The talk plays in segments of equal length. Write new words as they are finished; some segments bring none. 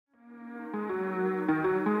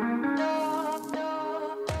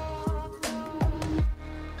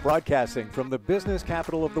Broadcasting from the business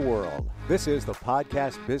capital of the world, this is the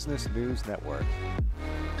Podcast Business News Network.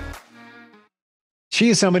 She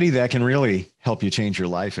is somebody that can really help you change your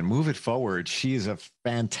life and move it forward. She is a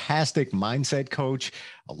fantastic mindset coach,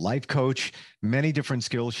 a life coach, many different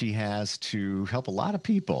skills she has to help a lot of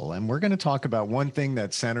people. And we're going to talk about one thing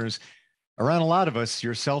that centers around a lot of us,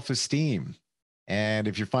 your self-esteem. And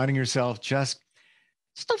if you're finding yourself just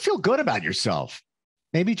don't feel good about yourself,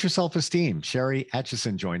 maybe it's your self-esteem. Sheri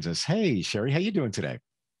Atcheson joins us. Hey, Sheri, how you doing today?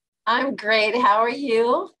 I'm great. How are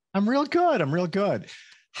you? I'm real good. I'm real good.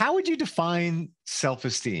 How would you define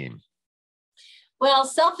self-esteem? Well,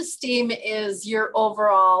 self-esteem is your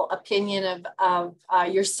overall opinion of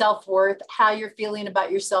your self-worth, how you're feeling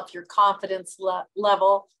about yourself, your confidence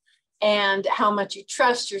level, and how much you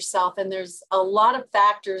trust yourself. And there's a lot of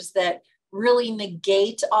factors that really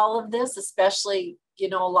negate all of this, especially, a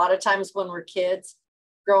lot of times when we're kids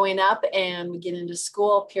growing up and we get into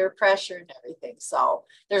school, peer pressure and everything. So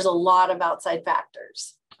there's a lot of outside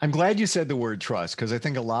factors. I'm glad you said the word trust, because I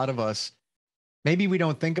think a lot of us, maybe we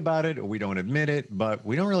don't think about it or we don't admit it, but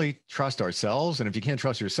we don't really trust ourselves. And if you can't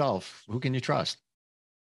trust yourself, who can you trust?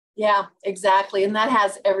 Yeah, exactly. And that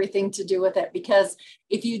has everything to do with it, because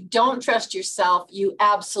if you don't trust yourself, you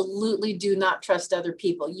absolutely do not trust other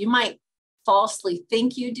people. You might falsely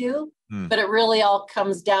think you do, but it really all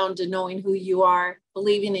comes down to knowing who you are,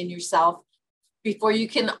 believing in yourself before you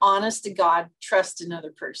can, honest to God, trust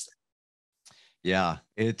another person. Yeah,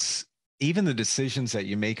 it's even the decisions that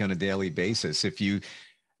you make on a daily basis.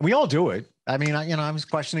 We all do it. I mean, I was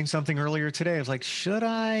questioning something earlier today. I was like, did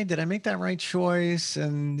I make that right choice?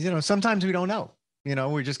 And, sometimes we don't know,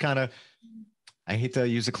 we're just kind of, I hate to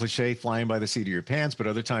use a cliche, flying by the seat of your pants, but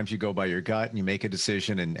other times you go by your gut and you make a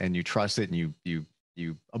decision and you trust it and you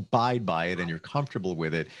abide by it and you're comfortable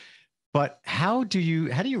with it. But how do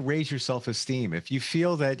you raise your self-esteem if you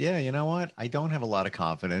feel that, yeah, you know what, I don't have a lot of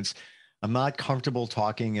confidence. I'm not comfortable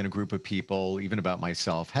talking in a group of people, even about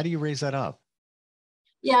myself. How do you raise that up?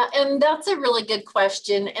 Yeah, and that's a really good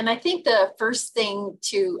question. And I think the first thing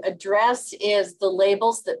to address is the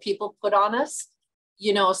labels that people put on us,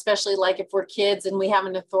 especially like if we're kids and we have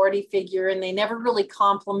an authority figure and they never really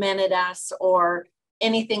complimented us or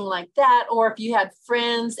anything like that. Or if you had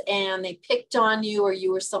friends and they picked on you, or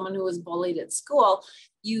you were someone who was bullied at school,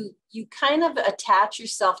 you kind of attach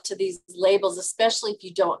yourself to these labels, especially if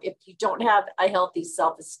you don't have a healthy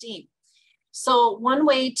self-esteem. So one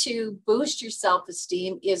way to boost your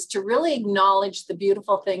self-esteem is to really acknowledge the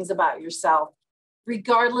beautiful things about yourself,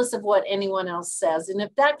 regardless of what anyone else says. And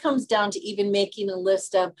if that comes down to even making a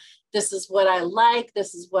list of, this is what I like,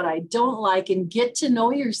 this is what I don't like, and get to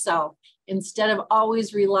know yourself instead of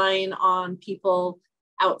always relying on people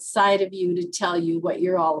outside of you to tell you what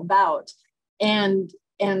you're all about. And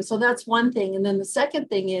so that's one thing. And then the second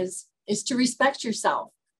thing is to respect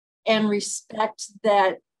yourself and respect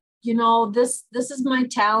that, this is my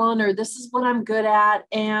talent, or this is what I'm good at.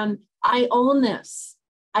 And I own this.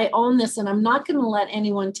 And I'm not going to let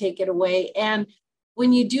anyone take it away. And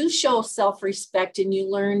when you do show self-respect and you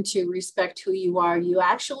learn to respect who you are, you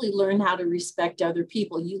actually learn how to respect other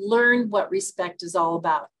people. You learn what respect is all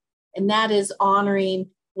about. And that is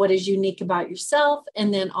honoring what is unique about yourself.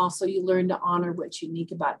 And then also you learn to honor what's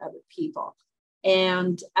unique about other people.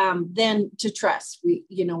 And then to trust, we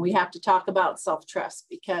have to talk about self-trust,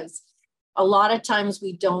 because a lot of times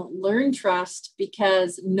we don't learn trust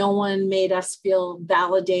because no one made us feel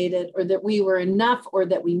validated or that we were enough or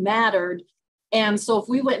that we mattered. And so if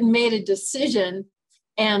we went and made a decision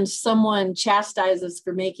and someone chastised us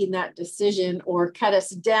for making that decision or cut us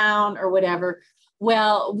down or whatever,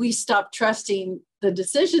 well, we stop trusting the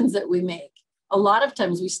decisions that we make. A lot of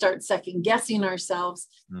times we start second guessing ourselves.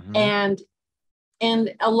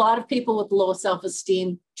 And a lot of people with low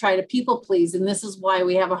self-esteem try to people please. And this is why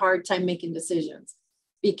we have a hard time making decisions,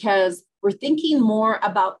 because we're thinking more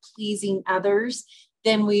about pleasing others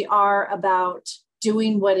than we are about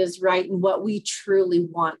doing what is right and what we truly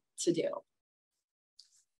want to do.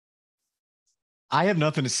 I have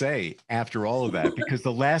nothing to say after all of that, because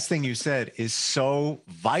the last thing you said is so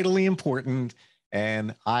vitally important.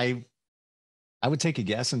 And I would take a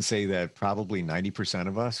guess and say that probably 90%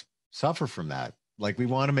 of us suffer from that. Like, we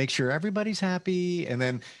want to make sure everybody's happy. And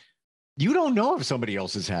then you don't know if somebody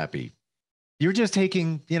else is happy. You're just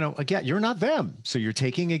taking, again, you're not them. So you're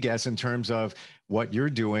taking a guess in terms of what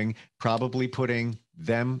you're doing, probably putting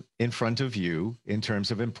them in front of you in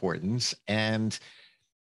terms of importance. And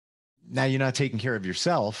now you're not taking care of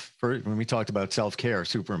yourself. When we talked about self-care,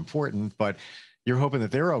 super important, but you're hoping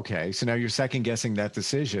that they're okay. So now you're second guessing that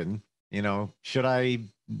decision. Should I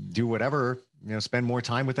do whatever, spend more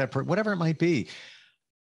time with that person, whatever it might be.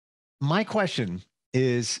 My question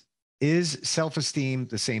is self-esteem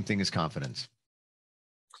the same thing as confidence?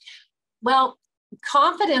 Well,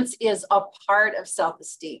 confidence is a part of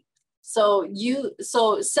self-esteem. So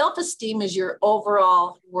self-esteem is your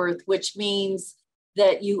overall worth, which means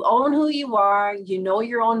that you own who you are, you know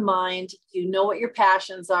your own mind, you know what your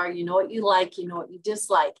passions are, you know what you like, you know what you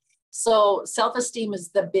dislike. So self-esteem is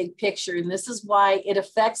the big picture. And this is why it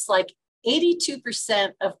affects like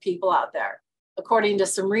 82% of people out there, according to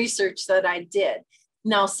some research that I did.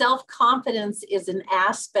 Now, self-confidence is an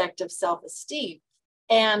aspect of self-esteem.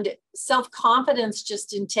 And self-confidence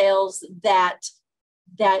just entails that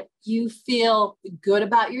you feel good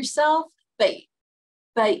about yourself,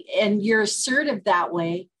 and you're assertive that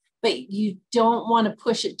way, but you don't want to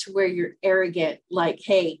push it to where you're arrogant, like,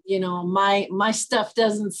 hey, my stuff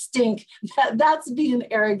doesn't stink. That's being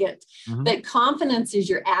arrogant. Mm-hmm. But confidence is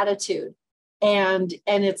your attitude. And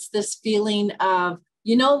it's this feeling of,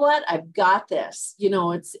 you know what, I've got this.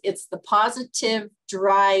 It's the positive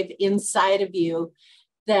drive inside of you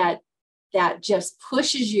that just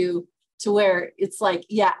pushes you to where it's like,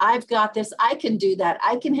 yeah, I've got this. I can do that.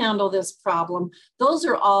 I can handle this problem. Those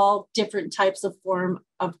are all different types of form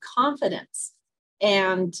of confidence.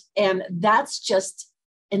 And that's just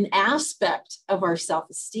an aspect of our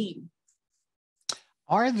self-esteem.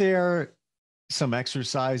 Are there some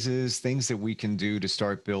exercises, things that we can do to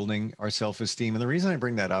start building our self-esteem? And the reason I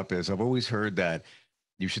bring that up is I've always heard that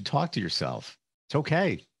you should talk to yourself. It's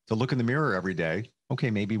okay to look in the mirror every day. Okay,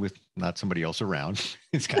 maybe with not somebody else around.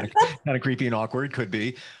 It's kind of creepy and awkward, could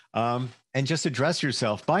be. And just address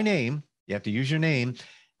yourself by name. You have to use your name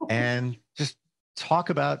and just talk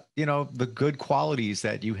about, the good qualities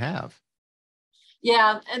that you have.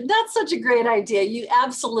 Yeah, and that's such a great idea. You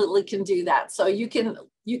absolutely can do that. So you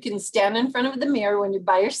can stand in front of the mirror when you're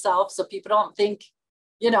by yourself, so people don't think,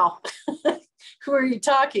 who are you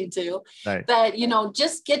talking to? Right. But,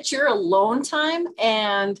 just get your alone time.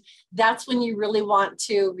 And that's when you really want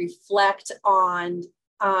to reflect on,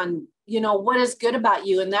 what is good about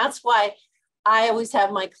you. And that's why I always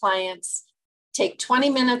have my clients take 20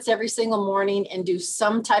 minutes every single morning and do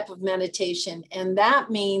some type of meditation. And that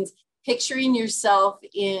means picturing yourself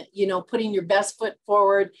in, putting your best foot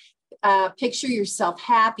forward, picture yourself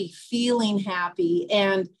happy, feeling happy,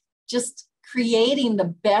 and just creating the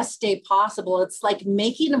best day possible. It's like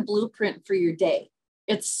making a blueprint for your day.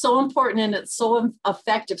 It's so important and it's so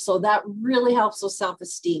effective. So that really helps with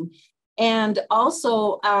self-esteem. And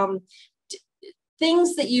also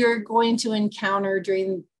things that you're going to encounter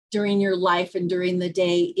during your life and during the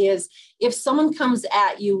day is if someone comes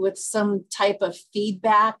at you with some type of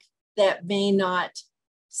feedback that may not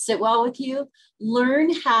sit well with you,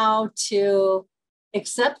 learn how to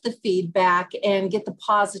accept the feedback and get the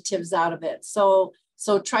positives out of it. So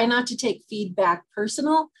try not to take feedback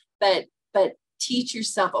personal, but teach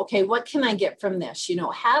yourself, okay, what can I get from this?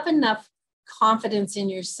 Have enough confidence in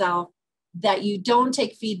yourself that you don't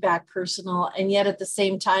take feedback personal, and yet at the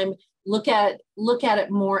same time, look at it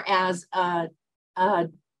more as a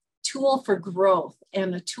tool for growth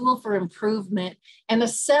and a tool for improvement, and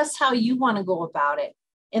assess how you want to go about it.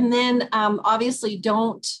 And then obviously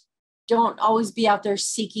don't always be out there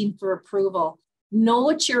seeking for approval. Know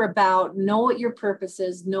what you're about, know what your purpose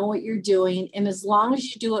is, know what you're doing. And as long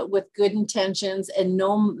as you do it with good intentions and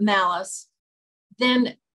no malice,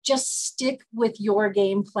 then just stick with your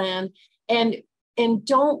game plan and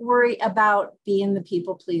don't worry about being the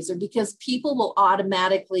people pleaser, because people will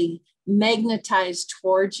automatically magnetize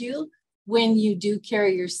towards you when you do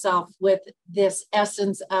carry yourself with this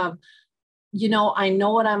essence of, I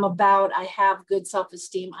know what I'm about. I have good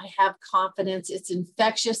self-esteem. I have confidence. It's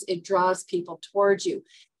infectious. It draws people towards you.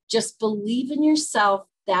 Just believe in yourself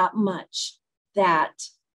that much that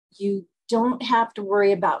you don't have to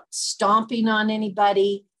worry about stomping on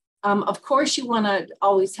anybody. Of course, you want to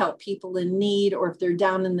always help people in need or if they're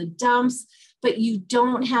down in the dumps, but you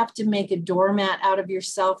don't have to make a doormat out of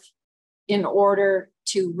yourself in order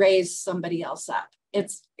to raise somebody else up.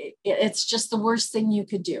 It's just the worst thing you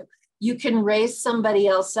could do. You can raise somebody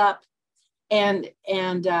else up and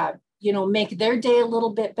make their day a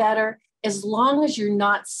little bit better, as long as you're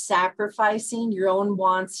not sacrificing your own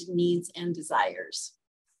wants, needs, and desires.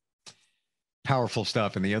 Powerful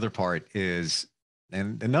stuff. And the other part is,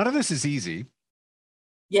 and none of this is easy.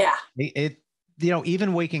 Yeah.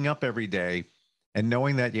 Even waking up every day and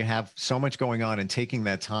knowing that you have so much going on and taking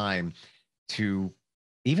that time to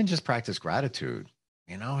even just practice gratitude.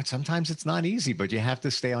 Sometimes it's not easy, but you have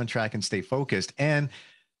to stay on track and stay focused and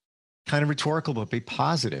kind of rhetorical, but be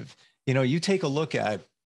positive. You take a look at,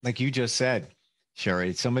 like you just said,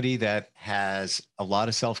 Sheri, somebody that has a lot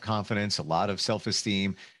of self-confidence, a lot of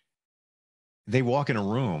self-esteem. they walk in a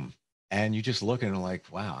room and you just look and like,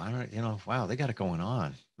 wow, I don't, wow, they got it going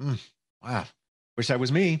on. Wow. Wish that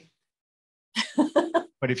was me.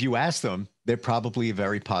 But if you ask them, they're probably a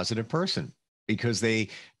very positive person because they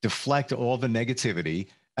deflect all the negativity.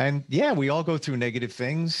 And yeah, we all go through negative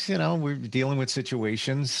things. We're dealing with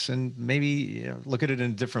situations and maybe look at it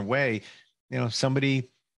in a different way. Somebody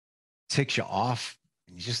ticks you off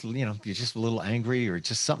and you're just a little angry or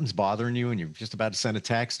just something's bothering you and you're just about to send a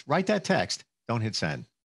text. Write that text. Don't hit send.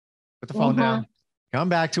 Put the phone down. Come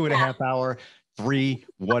back to it a half hour, 3,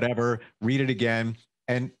 whatever, read it again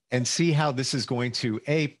and see how this is going to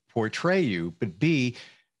A, portray you, but B,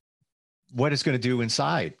 what it's going to do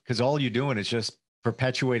inside. Because all you're doing is just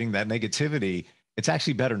perpetuating that negativity. It's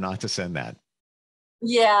actually better not to send that.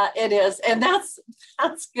 Yeah, it is. And that's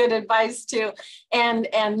good advice too. And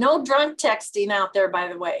no drunk texting out there, by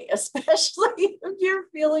the way, especially if you're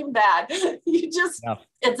feeling bad.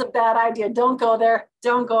 It's a bad idea. Don't go there.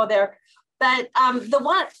 Don't go there. But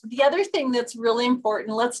the other thing that's really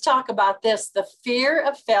important, let's talk about this, the fear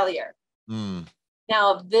of failure.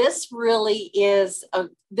 Now, this really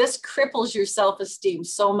this cripples your self-esteem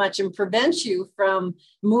so much and prevents you from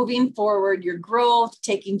moving forward, your growth,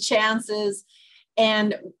 taking chances.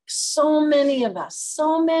 And so many of us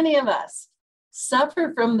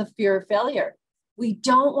suffer from the fear of failure. We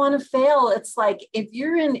don't want to fail. It's like if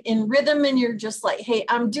you're in rhythm and you're just like, hey,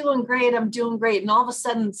 I'm doing great. And all of a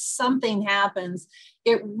sudden something happens,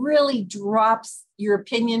 it really drops your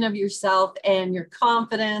opinion of yourself and your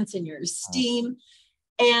confidence and your esteem.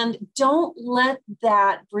 And don't let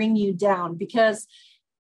that bring you down, because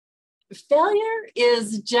failure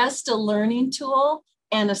is just a learning tool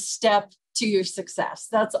and a step to your success.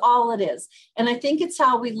 That's all it is. And I think it's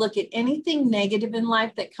how we look at anything negative in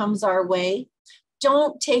life that comes our way.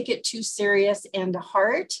 Don't take it too serious and to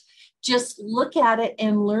heart. Just look at it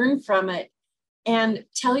and learn from it and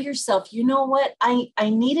tell yourself, you know what? I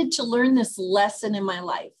needed to learn this lesson in my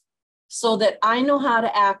life so that I know how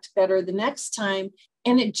to act better the next time.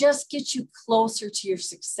 And it just gets you closer to your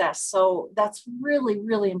success. So that's really,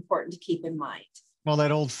 really important to keep in mind. Well,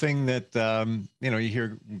 that old thing that, you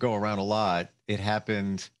hear go around a lot, it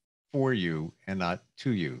happened for you and not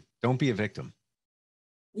to you. Don't be a victim.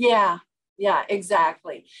 Yeah,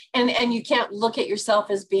 exactly. And you can't look at yourself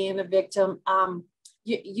as being a victim.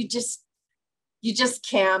 You just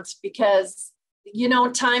can't, because,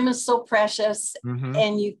 time is so precious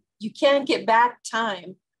and you can't get back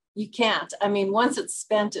time. You can't. I mean, once it's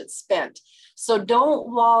spent, it's spent. So don't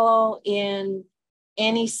wallow in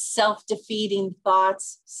any self-defeating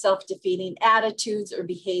thoughts, self-defeating attitudes or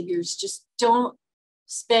behaviors. Just don't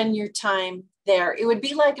spend your time there. It would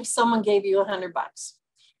be like if someone gave you $100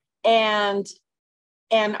 and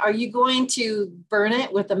are you going to burn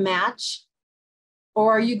it with a match,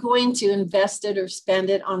 or are you going to invest it or spend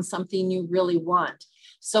it on something you really want?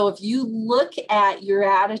 So if you look at your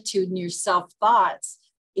attitude and your self-thoughts,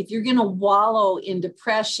 if you're going to wallow in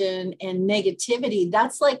depression and negativity,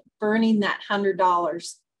 that's like burning that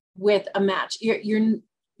 $100 with a match. You're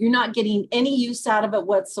not getting any use out of it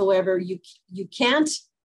whatsoever. You can't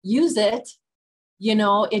use it.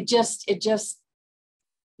 It just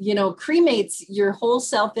cremates your whole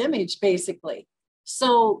self-image, basically.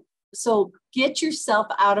 So get yourself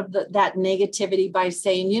out of that negativity by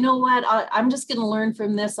saying, you know what, I'm just going to learn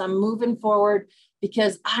from this. I'm moving forward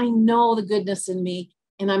because I know the goodness in me.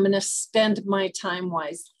 And I'm going to spend my time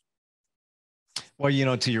wisely. Well,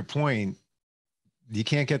 to your point, you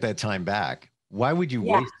can't get that time back. Why would you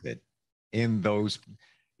waste it in those,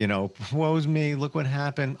 woe's me, look what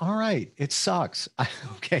happened. All right, it sucks.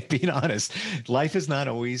 Okay, being honest, life is not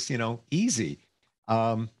always, easy.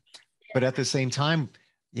 But at the same time,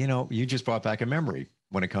 you just brought back a memory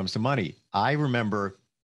when it comes to money. I remember,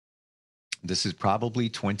 this is probably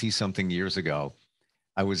 20 something years ago.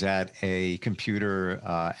 I was at a computer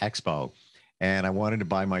expo and I wanted to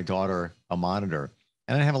buy my daughter a monitor,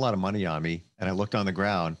 and I didn't have a lot of money on me. And I looked on the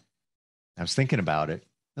ground. I was thinking about it. It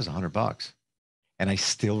was $100. And I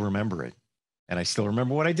still remember it. And I still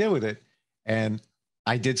remember what I did with it. And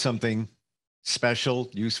I did something special,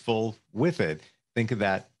 useful with it. Think of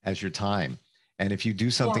that as your time. And if you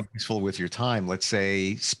do something useful with your time, let's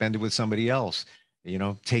say spend it with somebody else,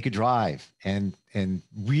 take a drive and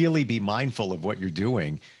really be mindful of what you're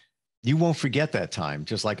doing. You won't forget that time,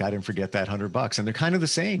 just like I didn't forget that $100. And they're kind of the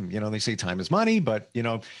same. They say time is money, but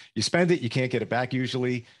you spend it, you can't get it back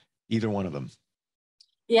usually, either one of them.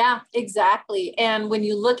 Yeah, exactly. And when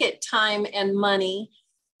you look at time and money,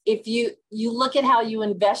 if you look at how you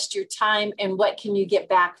invest your time and what can you get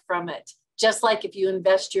back from it, just like if you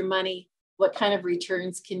invest your money, what kind of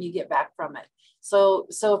returns can you get back from it? So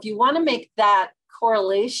if you want to make that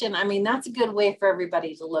correlation, I mean, that's a good way for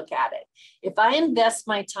everybody to look at it. If I invest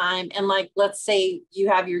my time and like, let's say you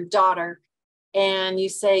have your daughter and you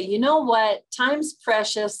say, you know what, time's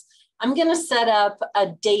precious. I'm going to set up a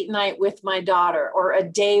date night with my daughter or a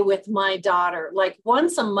day with my daughter, like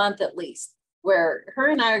once a month at least, where her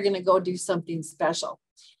and I are going to go do something special.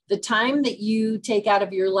 The time that you take out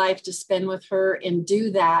of your life to spend with her and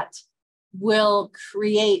do that will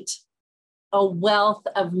create a wealth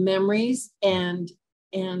of memories and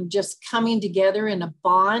just coming together in a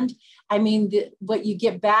bond. I mean, what you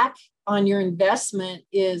get back on your investment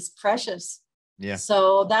is precious. Yeah.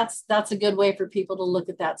 So that's a good way for people to look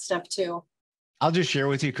at that stuff too. I'll just share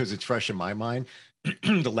with you because it's fresh in my mind.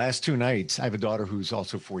 The last 2 nights, I have a daughter who's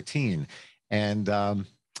also 14, and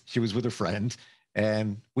she was with a friend,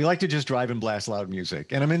 and we like to just drive and blast loud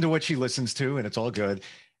music. And I'm into what she listens to, and it's all good.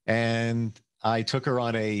 And I took her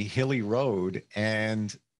on a hilly road,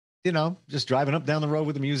 and just driving up down the road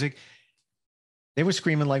with the music. They were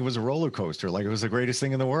screaming like it was a roller coaster, like it was the greatest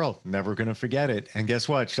thing in the world. Never going to forget it. And guess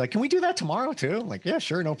what? She's like, can we do that tomorrow too? I'm like, yeah,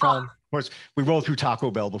 sure. No problem. Of course, we rolled through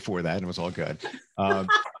Taco Bell before that and it was all good.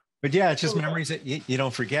 But yeah, it's just memories that you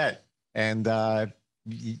don't forget. And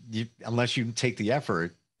unless you take the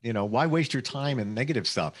effort, why waste your time in negative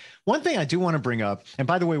stuff? One thing I do want to bring up, and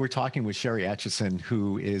by the way, we're talking with Sheri Atcheson,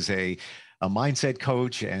 who is a mindset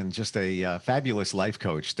coach and just a fabulous life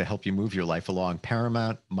coach to help you move your life along.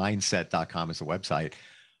 ParamountMindset.com is the website.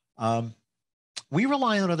 We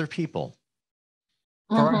rely on other people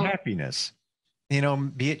for our happiness.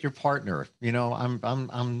 Be it your partner.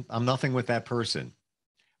 I'm nothing with that person,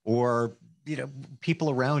 or people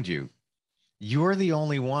around you. You're the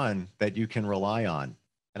only one that you can rely on.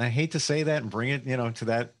 And I hate to say that and bring it, to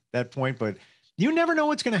that point, but you never know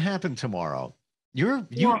what's going to happen tomorrow. You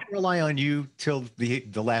can rely on you till the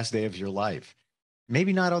last day of your life.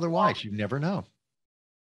 Maybe not otherwise. You never know.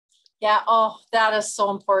 Yeah. Oh, that is so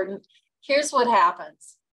important. Here's what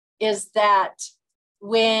happens is that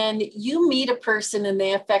when you meet a person and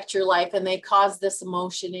they affect your life and they cause this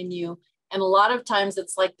emotion in you, and a lot of times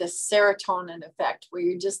it's like this serotonin effect where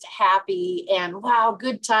you're just happy and wow,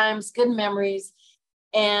 good times, good memories.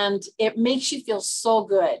 And it makes you feel so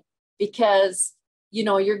good because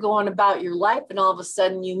you're going about your life and all of a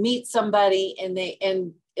sudden you meet somebody and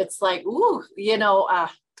it's like, ooh,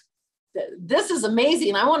 this is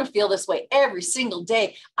amazing. I want to feel this way every single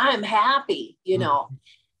day. I'm happy,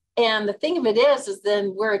 And the thing of it is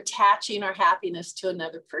then we're attaching our happiness to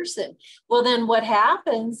another person. Well, then what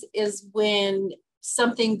happens is when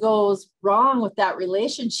something goes wrong with that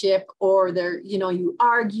relationship or you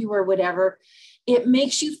argue or whatever, it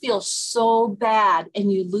makes you feel so bad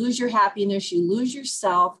and you lose your happiness, you lose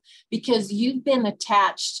yourself because you've been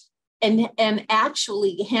attached and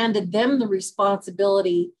actually handed them the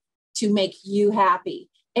responsibility to make you happy.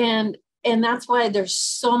 And that's why there's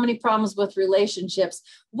so many problems with relationships,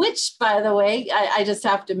 which, by the way, I just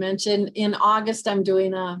have to mention in August, I'm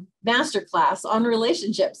doing a masterclass on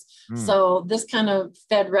relationships. So this kind of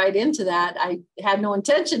fed right into that. I had no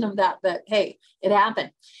intention of that, but hey, it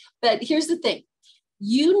happened. But here's the thing.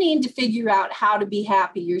 You need to figure out how to be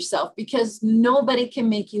happy yourself because nobody can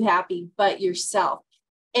make you happy but yourself.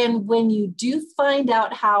 And when you do find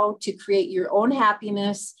out how to create your own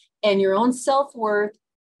happiness and your own self-worth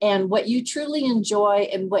and what you truly enjoy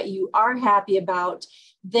and what you are happy about,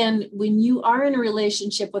 then when you are in a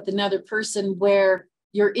relationship with another person where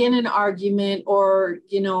you're in an argument or,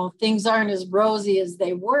 things aren't as rosy as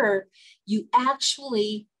they were, you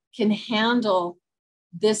actually can handle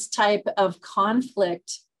this type of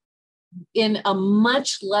conflict in a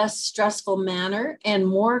much less stressful manner and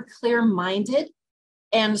more clear-minded.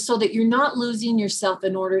 And so that you're not losing yourself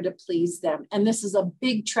in order to please them. And this is a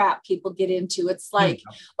big trap people get into. It's like,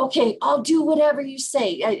 okay, I'll do whatever you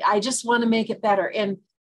say. I just want to make it better. And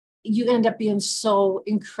you end up being so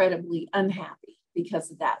incredibly unhappy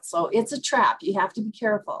because of that. So it's a trap. You have to be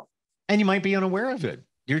careful. And you might be unaware of it.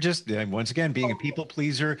 You're just, once again, being a people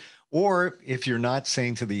pleaser. Or if you're not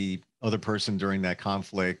saying to the other person during that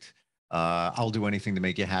conflict, I'll do anything to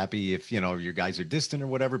make you happy if, your guys are distant or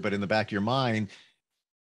whatever. But in the back of your mind,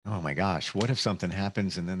 oh my gosh, what if something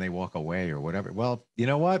happens and then they walk away or whatever? Well, you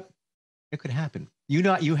know what? It could happen.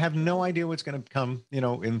 You have no idea what's going to come,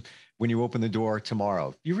 when you open the door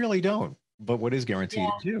tomorrow. You really don't. But what is guaranteed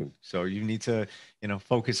is you. So you need to,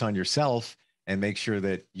 focus on yourself and make sure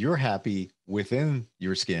that you're happy within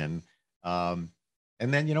your skin. And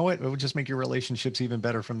then, you know what? It will just make your relationships even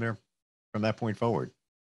better from that point forward.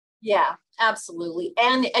 Yeah, absolutely.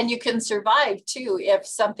 And you can survive too if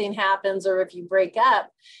something happens or if you break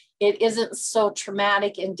up. it isn't so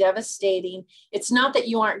traumatic and devastating. It's not that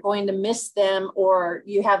you aren't going to miss them or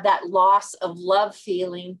you have that loss of love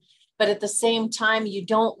feeling, but at the same time, you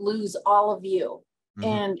don't lose all of you.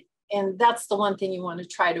 Mm-hmm. And that's the one thing you want to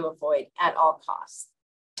try to avoid at all costs.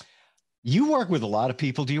 You work with a lot of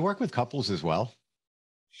people. Do you work with couples as well?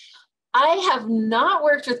 I have not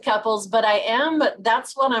worked with couples, but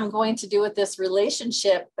that's what I'm going to do with this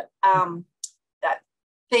relationship, that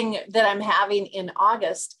thing that I'm having in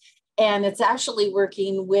August. And it's actually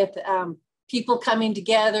working with people coming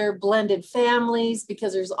together, blended families,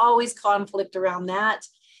 because there's always conflict around that.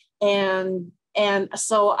 And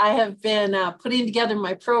so I have been putting together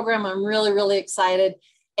my program. I'm really, really excited.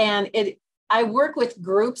 And I work with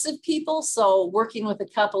groups of people. So working with a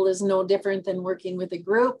couple is no different than working with a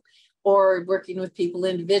group or working with people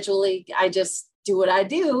individually. I just do what I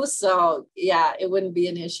do. So yeah, it wouldn't be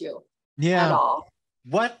an issue at all.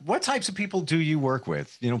 What types of people do you work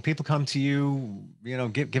with? People come to you,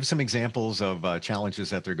 give some examples of challenges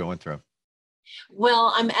that they're going through.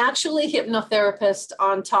 Well, I'm actually a hypnotherapist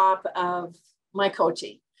on top of my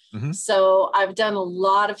coaching. Mm-hmm. So I've done a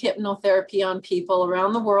lot of hypnotherapy on people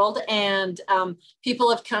around the world, and people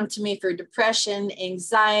have come to me for depression,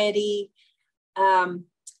 anxiety,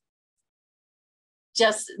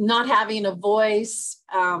 just not having a voice.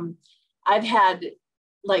 I've had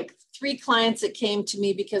like 3 clients that came to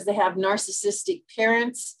me because they have narcissistic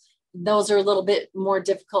parents. Those are a little bit more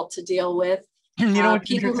difficult to deal with.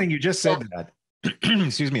 It's interesting. You just said that.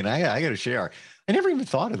 Excuse me. And I got to share. I never even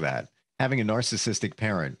thought of that. Having a narcissistic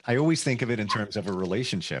parent. I always think of it in terms of a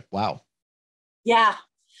relationship. Wow. Yeah.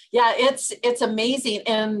 Yeah. It's amazing.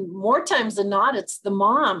 And more times than not, it's the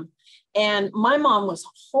mom. And my mom was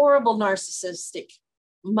horrible narcissistic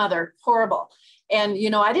mother, horrible. And,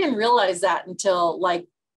 I didn't realize that until like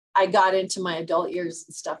I got into my adult years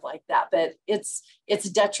and stuff like that. But it's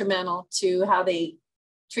detrimental to how they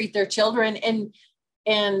treat their children.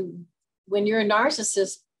 And when you're a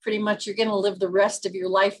narcissist, pretty much you're going to live the rest of your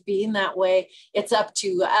life being that way. It's up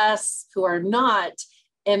to us who are not,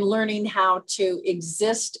 and learning how to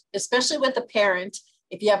exist, especially with a parent.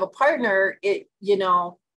 If you have a partner,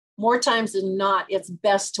 more times than not, it's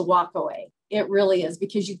best to walk away. It really is,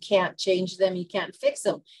 because you can't change them. You can't fix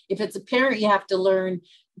them. If it's a parent, you have to learn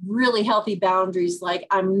really healthy boundaries. Like,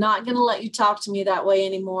 I'm not going to let you talk to me that way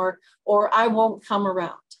anymore, or I won't come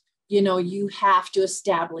around. You have to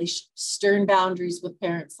establish stern boundaries with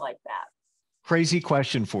parents like that. Crazy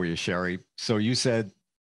question for you, Sheri. So you said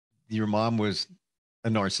your mom was a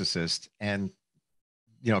narcissist, and,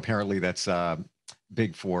 apparently that's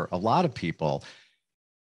big for a lot of people.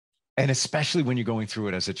 And especially when you're going through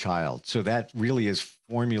it as a child. So that really is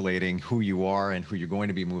formulating who you are and who you're going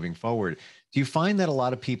to be moving forward. Do you find that a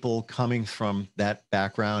lot of people coming from that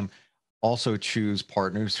background also choose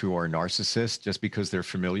partners who are narcissists just because they're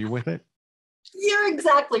familiar with it? You're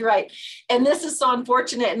exactly right. And this is so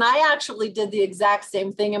unfortunate. And I actually did the exact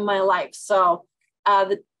same thing in my life. So,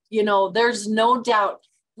 there's no doubt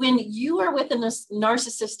when you are with a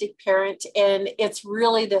narcissistic parent, and it's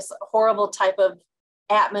really this horrible type of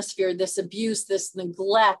atmosphere, this abuse, this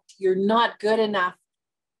neglect, you're not good enough.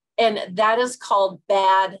 And that is called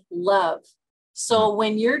bad love. So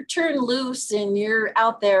when you're turned loose and you're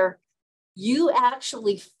out there, you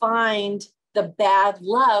actually find the bad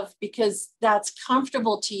love because that's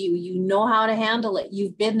comfortable to you. You know how to handle it.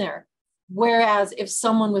 You've been there. Whereas if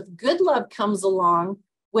someone with good love comes along,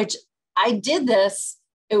 which I did this,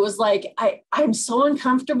 it was like, I'm so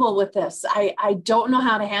uncomfortable with this. I don't know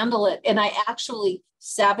how to handle it. And I actually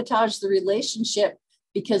sabotaged the relationship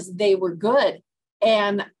because they were good.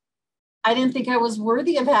 And I didn't think I was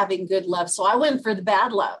worthy of having good love. So I went for the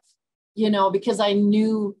bad love, because I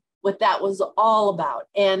knew what that was all about.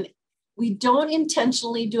 And we don't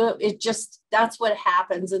intentionally do it. It just, that's what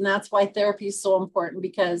happens. And that's why therapy is so important,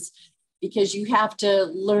 because you have to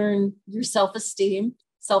learn your self-esteem,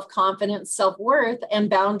 self-confidence, self-worth, and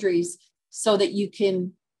boundaries so that you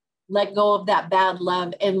can let go of that bad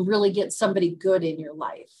love and really get somebody good in your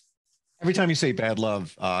life. Every time you say bad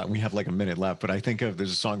love, we have like a minute left, but I think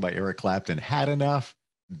there's a song by Eric Clapton, Had Enough,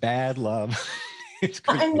 Bad Love. It's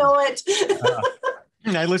good. I know it.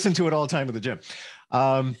 I listen to it all the time at the gym.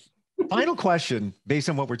 Final question, based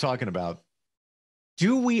on what we're talking about.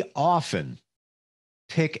 Do we often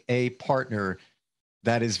pick a partner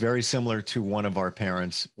that is very similar to one of our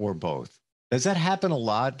parents or both? Does that happen a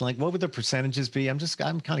lot? Like, what would the percentages be? I'm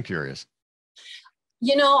kind of curious.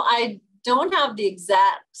 I don't have the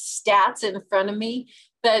exact stats in front of me,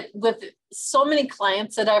 but with so many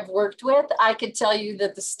clients that I've worked with, I could tell you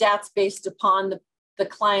that the stats based upon the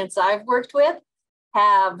clients I've worked with,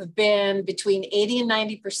 have been between 80 and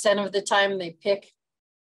 90% of the time they pick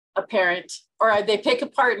a parent, or they pick a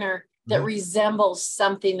partner that resembles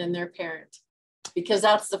something in their parent, because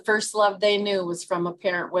that's the first love they knew was from a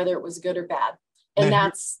parent, whether it was good or bad. And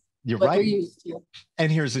that's you're what right. they're used to.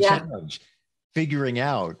 And here's the challenge: figuring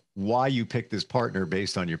out why you picked this partner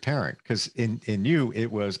based on your parent. Because in you,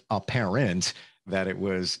 it was apparent that it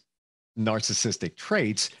was narcissistic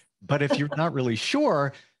traits. But if you're not really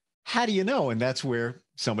sure, how do you know? And that's where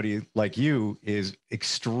somebody like you is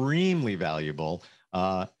extremely valuable,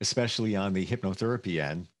 especially on the hypnotherapy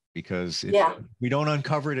end, because if we don't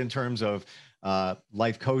uncover it in terms of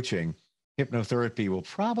life coaching, hypnotherapy will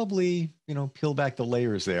probably, peel back the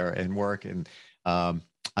layers there and work. And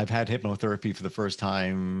I've had hypnotherapy for the first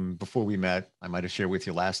time before we met. I might have shared with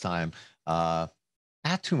you last time, about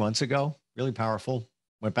 2 months ago. Really powerful.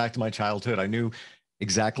 Went back to my childhood. I knew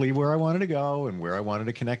exactly where I wanted to go and where I wanted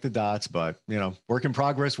to connect the dots, but work in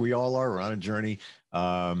progress. We all are. We're on a journey.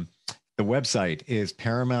 The website is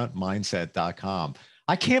paramountmindset.com.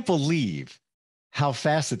 I can't believe how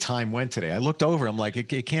fast the time went today. I looked over, I'm like,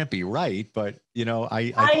 it can't be right. But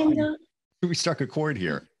I know. We struck a chord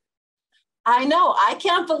here. I know. I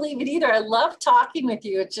can't believe it either. I love talking with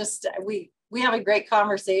you. It's just, we have a great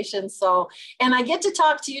conversation. So, and I get to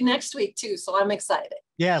talk to you next week too. So I'm excited.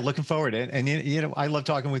 Yeah. Looking forward. And I love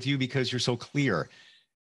talking with you because you're so clear.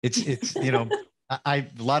 It's a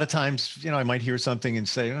lot of times, I might hear something and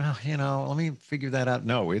say, let me figure that out.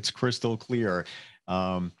 No, it's crystal clear.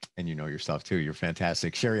 And your stuff too. You're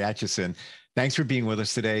fantastic. Sheri Atcheson, thanks for being with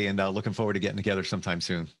us today, and looking forward to getting together sometime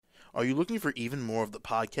soon. Are you looking for even more of the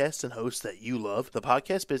podcasts and hosts that you love? The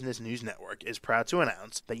Podcast Business News Network is proud to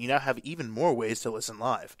announce that you now have even more ways to listen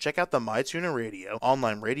live. Check out the MyTuner Radio,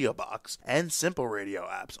 online radio box, and Simple Radio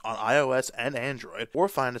apps on iOS and Android, or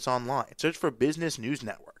find us online. Search for Business News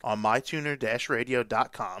Network on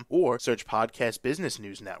mytuner-radio.com, or search Podcast Business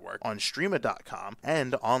News Network on streama.com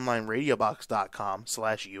and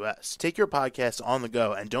onlineradiobox.com/US. Take your podcast on the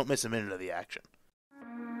go and don't miss a minute of the action.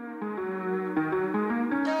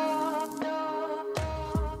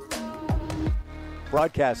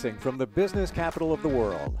 Broadcasting from the business capital of the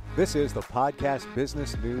world, this is the Podcast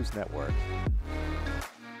Business News Network.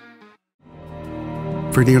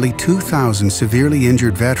 For nearly 2,000 severely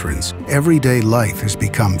injured veterans, everyday life has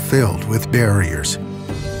become filled with barriers.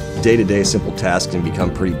 Day-to-day simple tasks can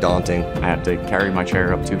become pretty daunting. I have to carry my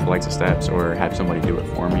chair up 2 flights of steps or have somebody do it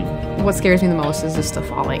for me. What scares me the most is just the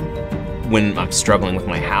falling. When I'm struggling with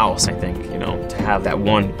my house, I think, to have that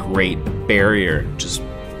one great barrier just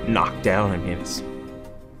knocked down, it's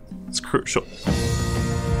crucial.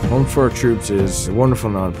 Home for Our Troops is a wonderful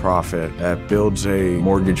nonprofit that builds a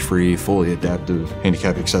mortgage-free, fully adaptive,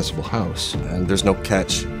 handicap-accessible house. And there's no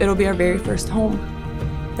catch. It'll be our very first home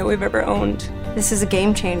that we've ever owned. This is a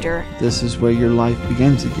game changer. This is where your life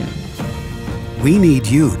begins again. We need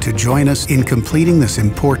you to join us in completing this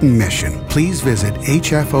important mission. Please visit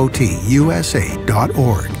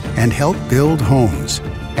hfotusa.org and help build homes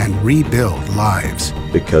and rebuild lives.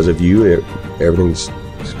 Because of you, everything's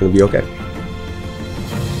going to be okay.